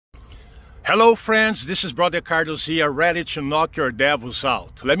Hello friends, this is Brother Carlos here, ready to knock your devils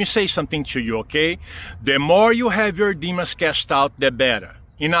out. Let me say something to you, okay? The more you have your demons cast out, the better.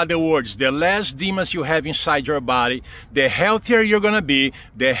 In other words, the less demons you have inside your body, the healthier you're gonna be,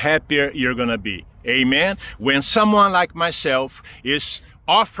 the happier you're gonna be. Amen? When someone like myself is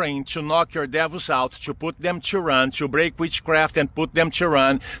offering to knock your devils out, to put them to run, to break witchcraft and put them to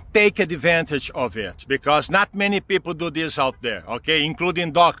run, take advantage of it, because not many people do this out there, okay,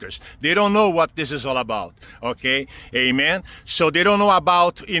 including doctors. They don't know what this is all about, okay, amen? So they don't know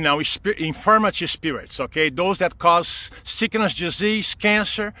about, infirmity spirits, okay, those that cause sickness, disease,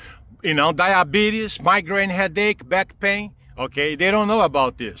 cancer, diabetes, migraine, headache, back pain. Okay, they don't know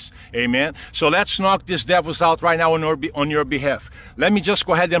about this. Amen. So let's knock these devils out right now on your behalf. Let me just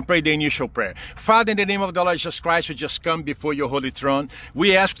go ahead and pray the initial prayer. Father, in the name of the Lord Jesus Christ, we just come before your holy throne.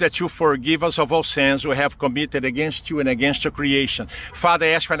 We ask that you forgive us of all sins we have committed against you and against your creation. Father, I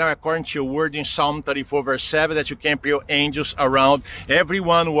ask right now, according to your word in Psalm 34 verse 7, that you camp your angels around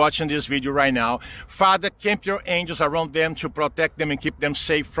everyone watching this video right now. Father, camp your angels around them to protect them and keep them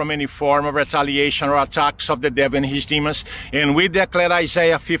safe from any form of retaliation or attacks of the devil and his demons. And we declare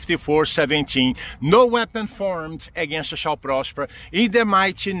Isaiah 54:17, no weapon formed against us shall prosper. In the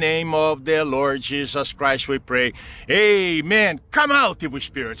mighty name of the Lord Jesus Christ we pray. Amen. Come out, evil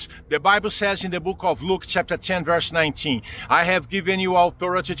spirits. The Bible says in the book of Luke chapter 10 verse 19, I have given you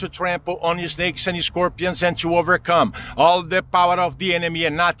authority to trample on snakes and scorpions and to overcome all the power of the enemy,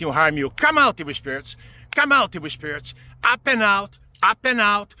 and nothing will harm you. Come out, evil spirits. Come out, evil spirits. Up and out. Up and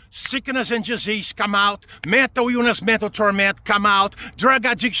out, sickness and disease come out, mental illness, mental torment come out, drug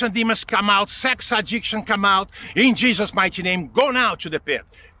addiction demons come out, sex addiction come out, in Jesus' mighty name. Go now to the pit.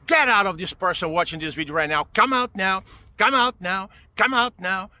 Get out of this person watching this video right now. Come out now, come out now, come out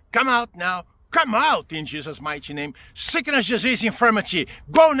now, come out now. Come out in Jesus' mighty name. Sickness, disease, infirmity,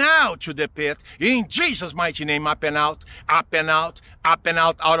 go now to the pit. In Jesus' mighty name, up and out, up and out, up and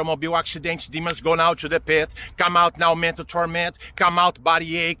out. Automobile accidents, demons, go now to the pit. Come out now, mental torment. Come out,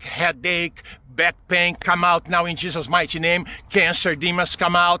 body ache, headache, back pain. Come out now in Jesus' mighty name. Cancer demons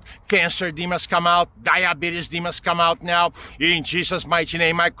come out. Cancer demons come out. Diabetes demons come out now. In Jesus' mighty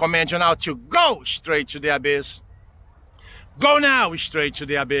name, I command you now to go straight to the abyss. Go now straight to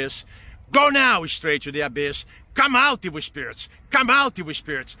the abyss. Go now straight to the abyss. Come out, evil spirits. Come out, evil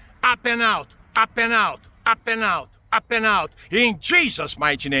spirits. Up and out, up and out, up and out, up and out. In Jesus'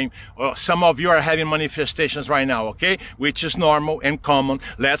 mighty name. Oh, some of you are having manifestations right now, okay? Which is normal and common.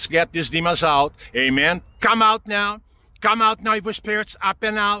 Let's get these demons out. Amen. Come out now. Come out now, evil spirits. Up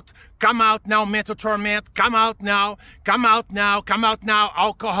and out. Come out now, mental torment. Come out now. Come out now. Come out now.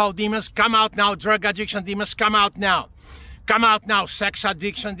 Alcohol demons. Come out now. Drug addiction demons. Come out now. Come out now, sex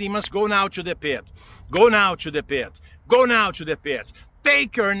addiction demons, go now to the pit. Go now to the pit. Go now to the pit.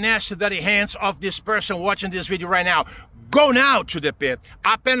 Take your nasty dirty hands off this person watching this video right now. Go now to the pit.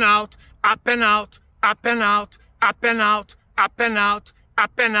 Up and out, up and out, up and out, up and out, up and out,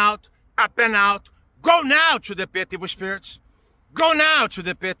 up and out, up and out. Go now to the pit, evil spirits. Go now to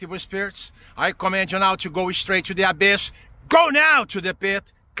the pit, evil spirits. I command you now to go straight to the abyss. Go now to the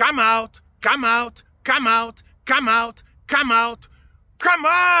pit. Come out, come out, come out, come out. Come out, come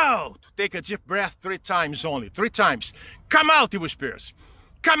out. Take a deep breath 3 times only, 3 times. Come out, evil spirits.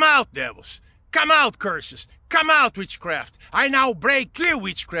 Come out, devils. Come out, curses. Come out, witchcraft. I now break you,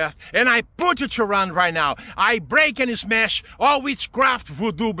 witchcraft, and I put you to run right now. I break and smash all witchcraft,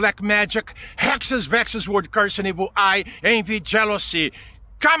 voodoo, black magic, hexes, vexes, word, curse, and evil eye, envy, jealousy.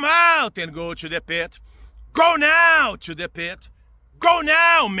 Come out and go to the pit. Go now to the pit. Go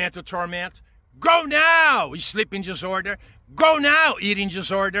now, mental torment. Go now, sleeping disorder. Go now, eating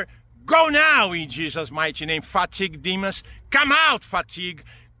disorder. Go now, in Jesus' mighty name. Fatigue demons, come out, fatigue.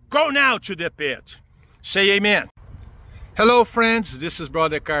 Go now to the pit. Say amen. Hello, friends. This is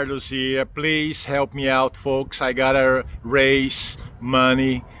Brother Carlos here. Please help me out, folks. I gotta raise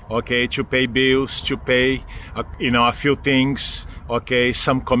money, okay, to pay bills, to pay, a few things, okay,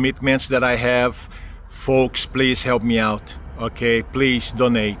 some commitments that I have. Folks, please help me out, okay? Please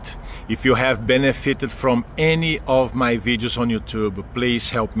donate. If you have benefited from any of my videos on YouTube, please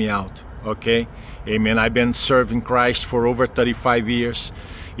help me out, okay? Amen. I've been serving Christ for over 35 years,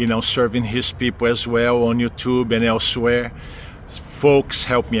 serving his people as well on YouTube and elsewhere. Folks,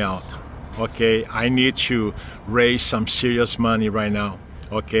 help me out, okay? I need to raise some serious money right now,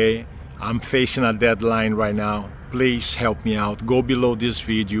 okay? I'm facing a deadline right now. Please help me out. Go below this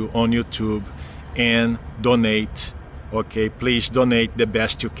video on YouTube and donate. Okay, please donate the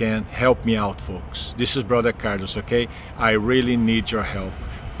best you can. Help me out, folks. This is Brother Carlos, okay? I really need your help.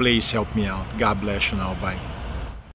 Please help me out. God bless you now. Bye.